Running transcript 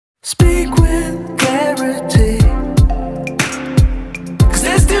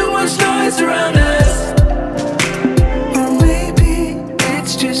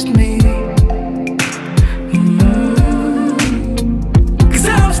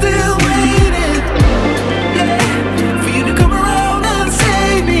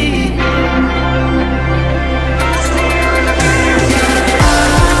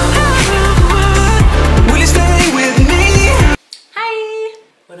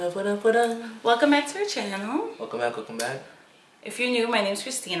What up? Welcome back to our channel. Welcome back. If you're new, my name is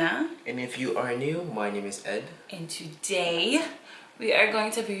Christina. And if you are new, my name is Ed. And today, we are going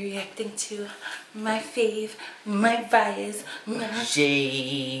to be reacting to my fave, my bias, my...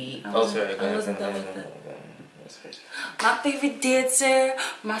 Jay. Oh, sorry. I wasn't done with it. My favorite dancer,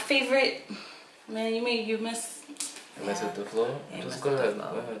 my favorite... Man, you miss... You mess with the flow? Yeah, just go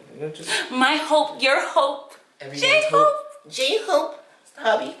ahead. Just... My hope, your hope. J Hope. J Hope.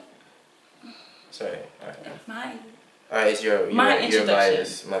 Hobby. Sorry. Alright. Alright, it's your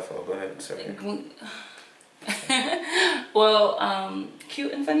bias. My fault. Go ahead. Sorry. Well,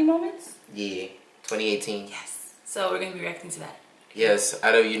 cute and funny moments? Yeah. 2018. Yes. So we're going to be reacting to that. Yes,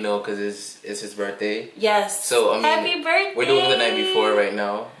 I know you know because it's his birthday. Yes. So, I mean, happy birthday. We're doing it the night before right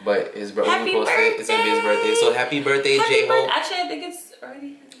now, but his birthday. It's going to be his birthday. So, happy birthday, J Hope. Actually, I think it's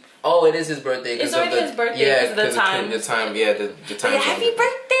already... Oh, it is his birthday. It's already his birthday. Yeah, because the time. The time. But happy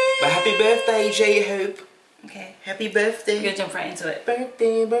birthday. But happy birthday, J Hope. Okay. Happy birthday. We're gonna jump right into it.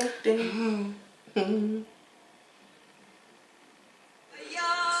 Birthday.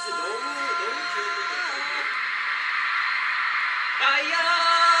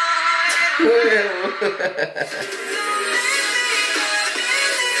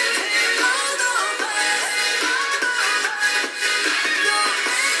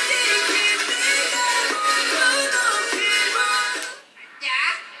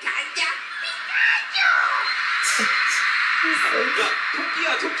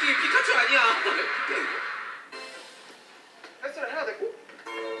 토끼의 피카츄 아니야? 햇살 해야 되고?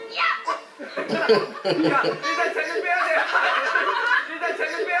 야! 야! 일단 쟤는 빼야 돼! 일단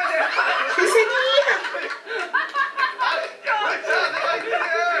쟤는 빼야 돼! 희생이야!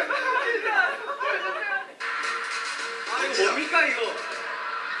 아니 뭡니까 이거?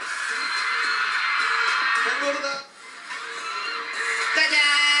 캥거루다! 짜잔!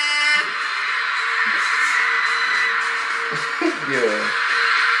 Yeah.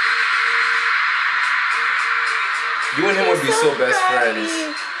 You and him would be so best friends.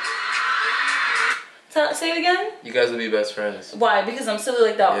 Say it again? You guys would be best friends. Why? Because I'm silly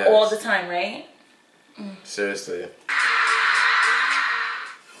like that all the time, right? Seriously.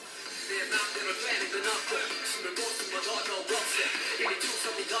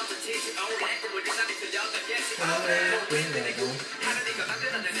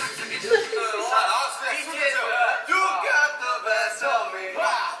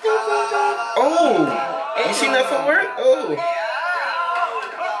 Oh! You seen that footwork? Oh!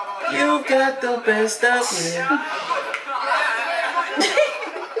 You got the best of me.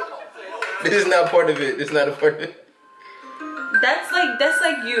 This is not part of it. This is not a part of it. That's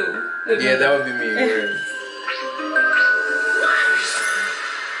like you. Yeah, that would be me. Word.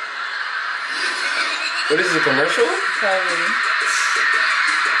 What is this, a commercial? Probably.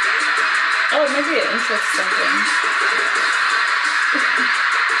 Oh, maybe an intro to something.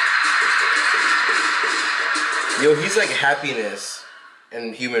 Yo, he's like happiness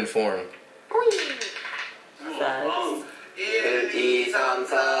in human form. 1, 2, 3, 4, 5,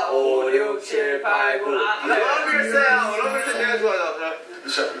 6, 7, 8, 9 러블스 제가 좋아하죠.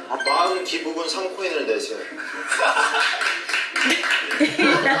 마음 뒷부분 3코인을 내세요.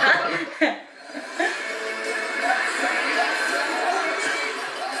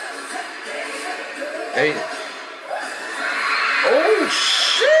 Hey. Oh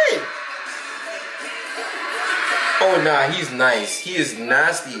shit! Oh nah, he's nice. He is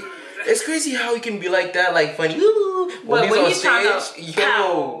nasty. It's crazy how he can be like that, like funny. Ooh, when he's on stage,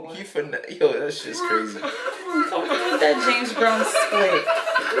 yo, that's just crazy. Something with that James Brown split.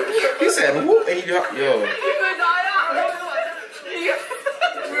 He said, whoop, and he dropped, yo.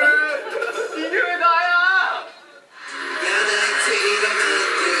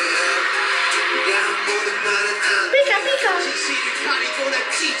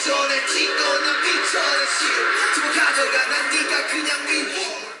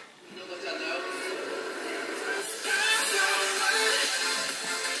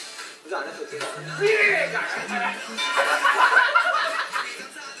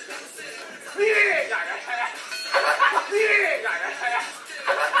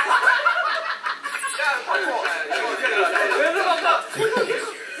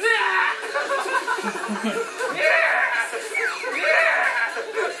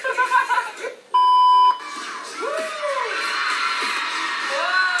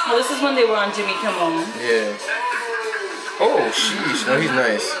 Oh, this is when they were on Jimmy Kimmel. Yeah. Oh, sheesh. No, he's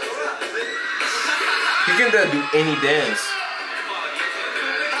nice. He can do any dance.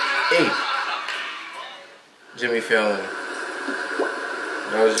 Hey. Jimmy Fallon.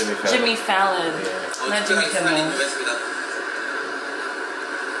 That was Jimmy Fallon. Jimmy Fallon. Yeah. Not Jimmy Kimmel.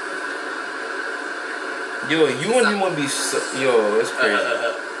 Yo, you and him would be so, yo, that's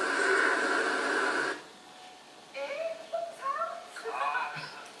crazy.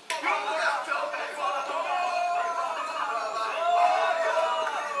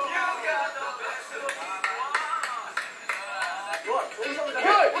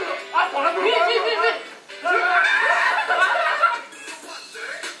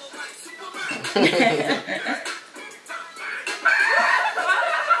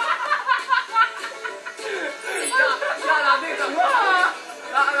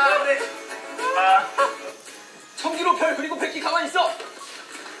 청기로 별 그리고 100개 가만히 있어.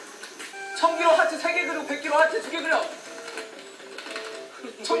 청기로 하트 3개 그리고 100개로 하트 2개 그려.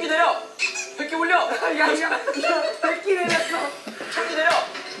 청기 내려. 100개 올려. 야 100개 내렸어. 청기 내려.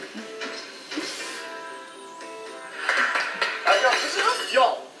 야 괜찮아?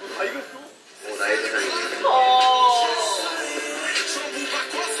 야 다 이겼어? 나의 세상이지.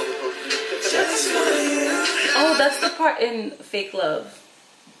 Oh, that's the part in Fake Love.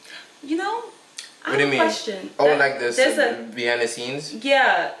 You know, what do you mean? Question. Oh, like this behind the scenes?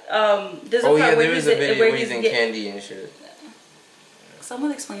 Yeah. There's a part yeah, where there is a video where he's in candy and shit.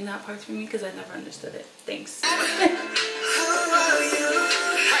 Someone explain that part for me because I never understood it. Thanks.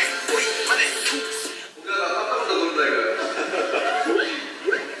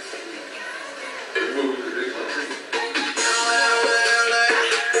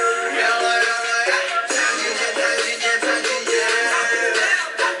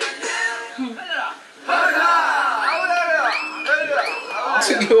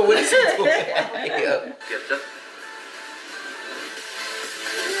 Yo, what is he doing?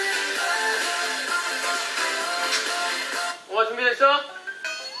 엄마 준비됐어?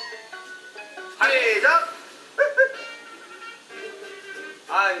 시작!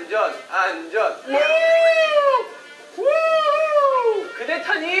 안전, 안전. 그대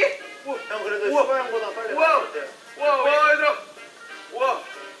타니? 형 그래도 슈가 형보다 빨리 나올 때. 와, 얘들아. 와,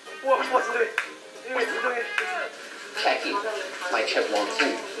 진짜. 이거 진정해. Jackie, my trip long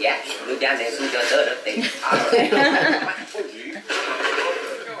too. Yeah, look down there, so the other thing.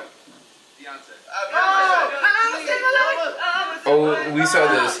 Oh, we saw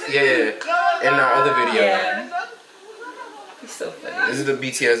this. Yeah. In our other video. Yeah. He's so funny. This is the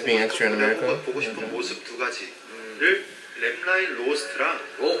BTS being extra in America. 보고 싶은 모습 두 가지를 랩라인 로스트랑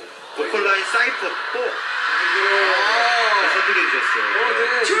보컬라인 사이퍼 또 선택해 주셨어요.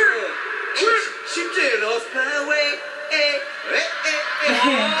 쉽지 로스트 웨이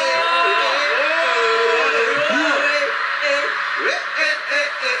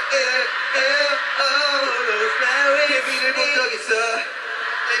데뷔를 본 적 있어.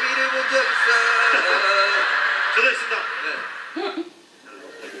 데뷔를 본 적 있어. 저도 있습니다. 네.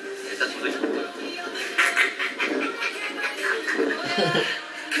 일단 저도 있습니다.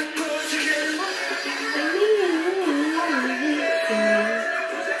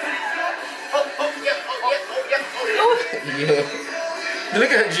 Yeah.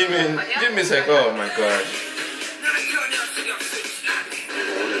 Look at Jimin. Jimin's like, oh my gosh.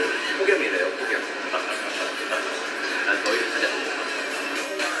 폭염이네요, 폭염. 난 더위를 타지 않는다.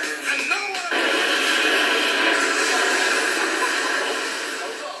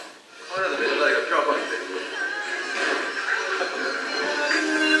 카메라도 매점다리가 필요할 것 같은데.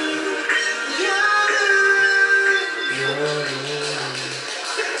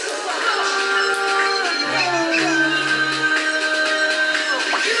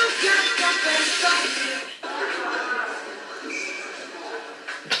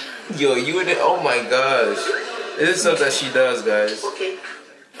 Yo, you would. Oh my gosh. This is stuff that she does, guys.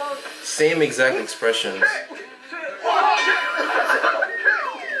 Same exact expressions.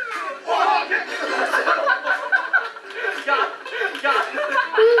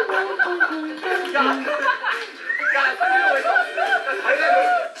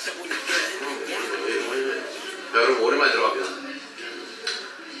 여러분 오랜만에 들어갑니다.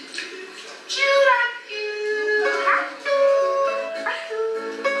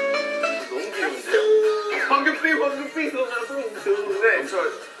 너무 귀여운데요? 방금 삐 너무 귀여운데.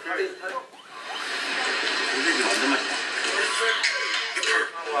 우리 완전 맛있다.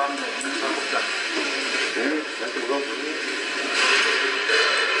 와, 먹자. 맛있게 먹어.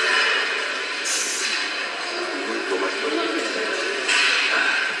 너무 맛있어.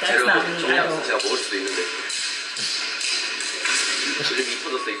 That's not me. I don't. 제가 먹을 수도 있는데. 요즘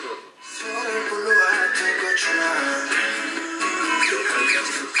이뻐졌어.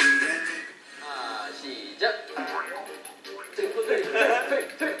 시작.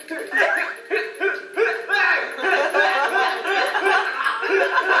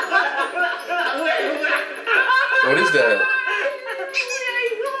 What is that?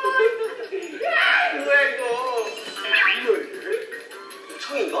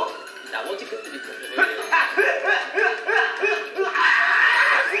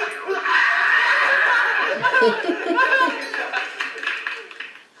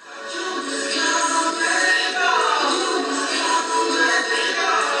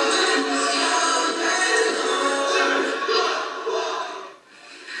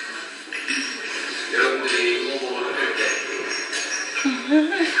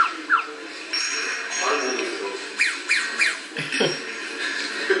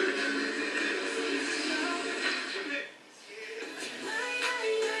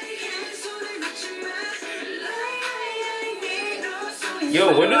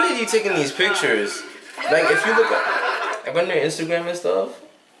 Yo, when do they be taking these pictures? Like, if you look like on their Instagram and stuff,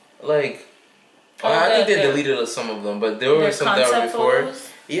 like, I think they deleted some of them, but there were some that were before. Photos?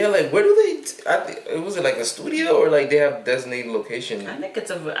 Yeah, like, where do they? Was it like a studio or like they have designated location? I think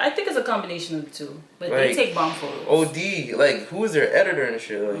it's a combination of the two, but like, they take bomb photos. OD, like, who is their editor and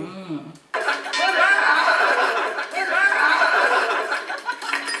shit? Like,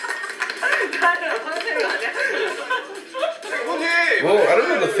 well, I don't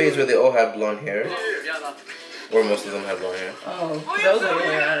know the phase where they all have blonde hair, or most of them have blonde hair. Oh, those are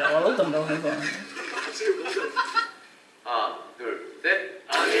hair. All of them don't have blonde hair. 하나, 둘, 셋.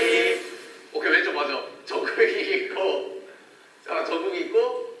 아니. 오케이, 왼쪽 맞아. 정국이 있고, 정국이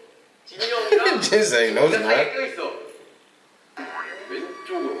있고, 진이 형이랑 진짜 no, it's not. 껴 있어.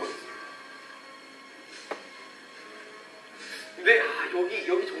 왼쪽으로 갔어. 근데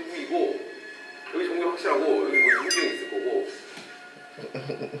여기 정국이고, 여기 정국이 확실하고, 여기 뭐 윤경이 있을 거고.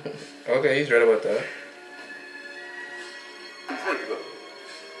 Okay, he's right about that. 망했어.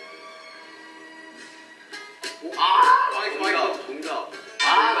 정답.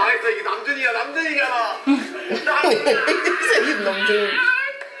 망했어. 이게 남준이잖아. He's 남준.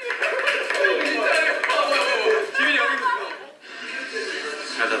 지민이 여기 있어.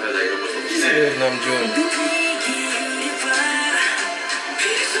 살다 이런 거 좀. He's 남준.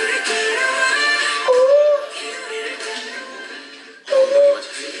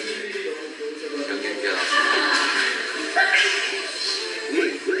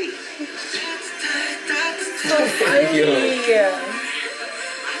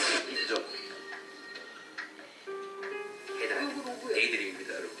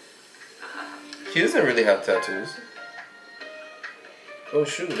 He doesn't really have tattoos. Oh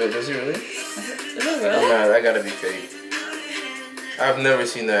shoot, does he really? Is it really? Oh nah, that gotta be fake. I've never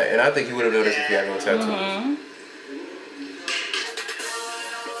seen that, and I think he would have noticed if he had no tattoos.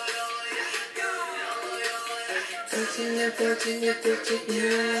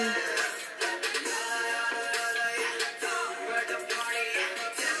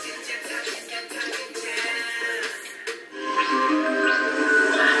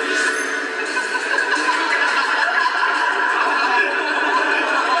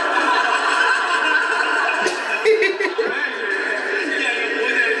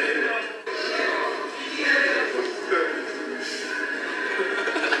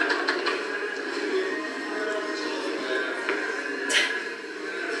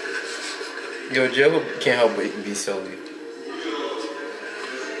 Yo, Joe can't help but be silly.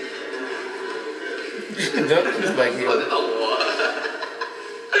 Just like yo.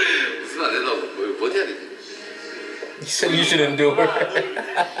 You said you should endure.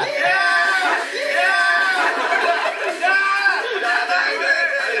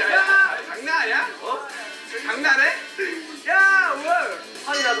 장난해? 야, 뭘?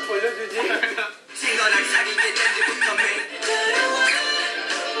 한이라도 벌려주지.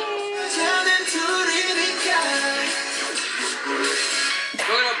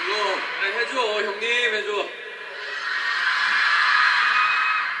 형이랑 불러. 그래, 해줘. 형님 해줘.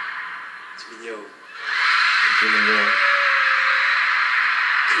 지민이 형.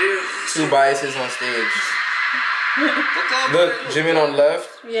 Two biases on stage. Look, Jimin on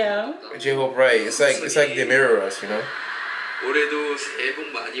left. Yeah. J-Hope right. It's like they mirror us, you know. 올해도 새해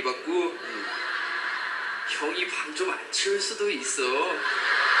복 많이 받고 형이 밤 좀 안 치울 수도 있어.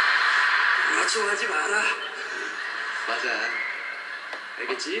 걱정하지 마라. 맞아.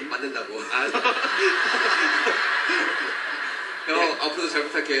 알겠지? 맞는다고. 형 앞으로도 잘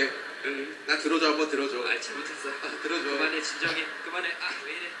부탁해. 응. 나 들어줘 한번 들어줘. 아 잘못했어. 들어줘. 그만해 진정해. 그만해.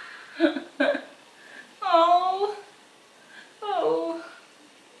 왜 이래? Oh.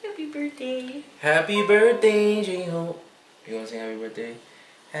 Happy birthday. Happy birthday, J-Hope. You want to sing happy birthday?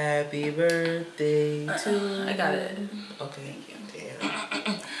 Happy birthday to I got it. Okay. Thank you.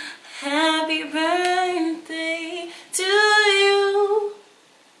 Damn. Happy birthday to you.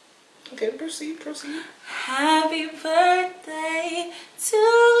 Okay, proceed. Happy birthday to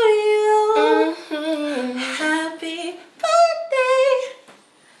you. Happy birthday,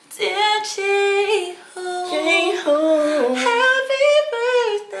 dear J-Hope. Happy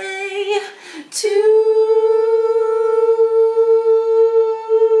birthday to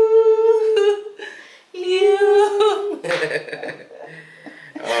you.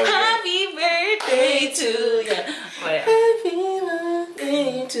 Happy birthday to you. Happy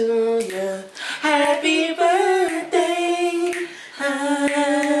birthday to you. Happy birthday.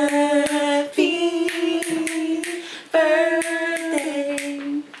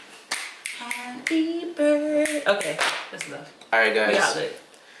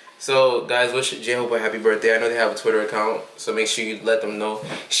 So guys, wish J-Hope a happy birthday. I know they have a Twitter account, so make sure you let them know.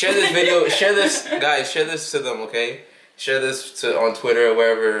 Share this video, share this, guys, share this to them, okay? Share this on Twitter or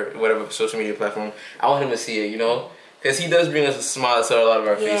whatever social media platform. I want him to see it, you know? Because he does bring us a smile to a lot of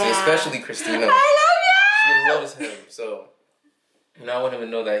our faces, especially Christina. I love you! She loves him, so you know, I want him to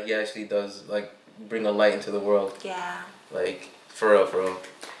know that he actually does like bring a light into the world. Yeah. Like for real, for real.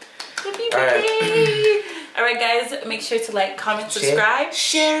 Alright. Alright guys, make sure to like, comment, subscribe.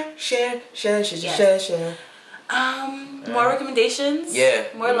 Share. More recommendations. Yeah.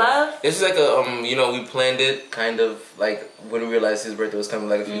 More love. This is like a you know, we planned it kind of like when we realized his birthday was coming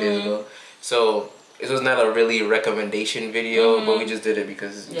like a few days ago. So this was not a really recommendation video, but we just did it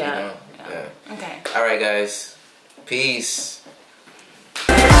because you know. Yeah. Okay. Alright guys. Peace.